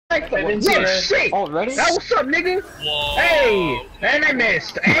Yes, shit! Already? That what's up, nigga? Whoa. Hey! And I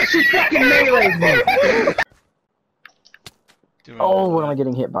missed! And she fucking meleeed me! Oh, what am I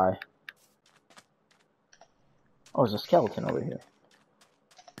getting hit by? Oh, there's a skeleton over here.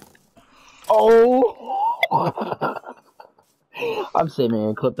 Oh! I'm saving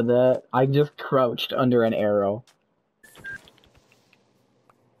a clip of that. I just crouched under an arrow.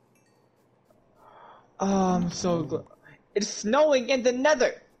 Oh, I'm so glad. It's snowing in the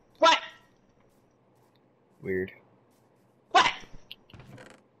nether! What? Weird. What?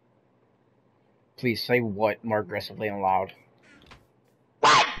 Please say what more aggressively and loud.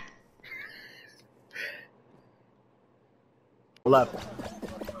 What? Level.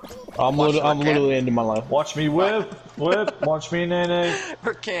 I'm literally ending my life. Watch me whip, watch me nay.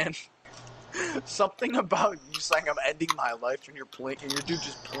 Can something about you saying I'm ending my life and your dude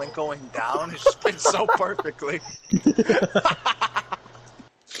just plinkoing down has just been so perfectly.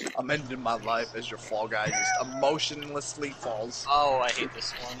 I'm ending my life as your fall guy just emotionlessly falls. Oh, I hate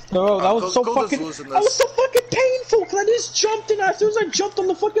this one. No, that was so fucking painful, cause I just jumped and as soon as I jumped on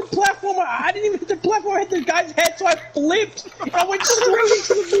the fucking platform, I didn't even hit the platform, I hit the guy's head, so I flipped, and I went straight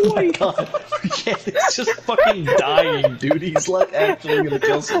into the void! Yeah, it's just fucking dying, dude. He's like actually gonna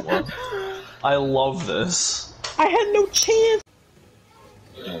kill someone. I love this. I had no chance!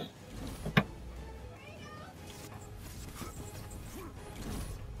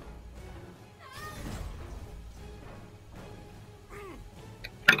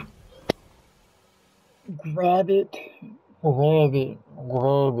 Grab it. Grab it.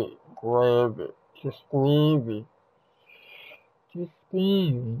 Grab it. Grab it. Just grab it. Just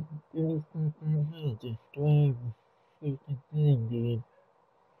grab it. Just grab it. Dude.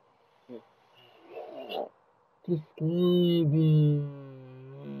 Just grab it.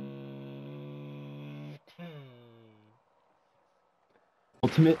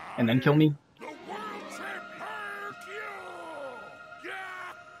 Ultimate, and then kill me.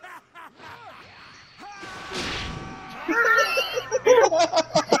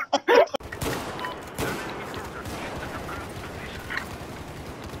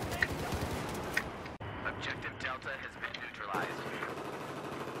 Objective Delta has been neutralized.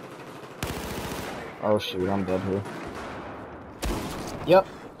 Oh shoot, I'm dead here. Yep.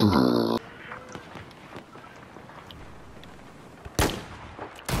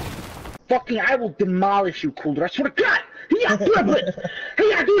 Fucking, I will demolish you, Coolder. I swear to God! Yeah, flip it! Hey,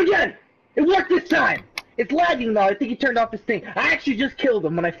 yeah, do it again! It worked this time! It's lagging though, I think he turned off his thing. I actually just killed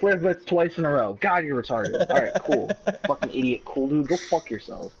him when I flare blitzed twice in a row. God, you're retarded. Alright, cool. Fucking idiot, Cool Dude. Go fuck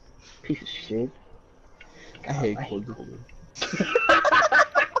yourself. Piece of shit. I hate Cool Dude.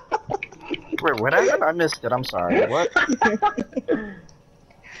 Wait, what happened? I missed it, I'm sorry. What?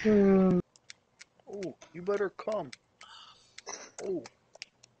 Oh, you better come. Oh.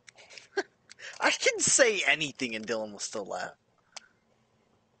 I can say anything and Dylan will still laugh.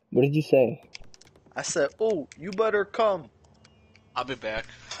 What did you say? I said, oh, you better come. I'll be back.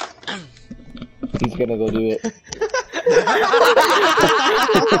 He's gonna go do it.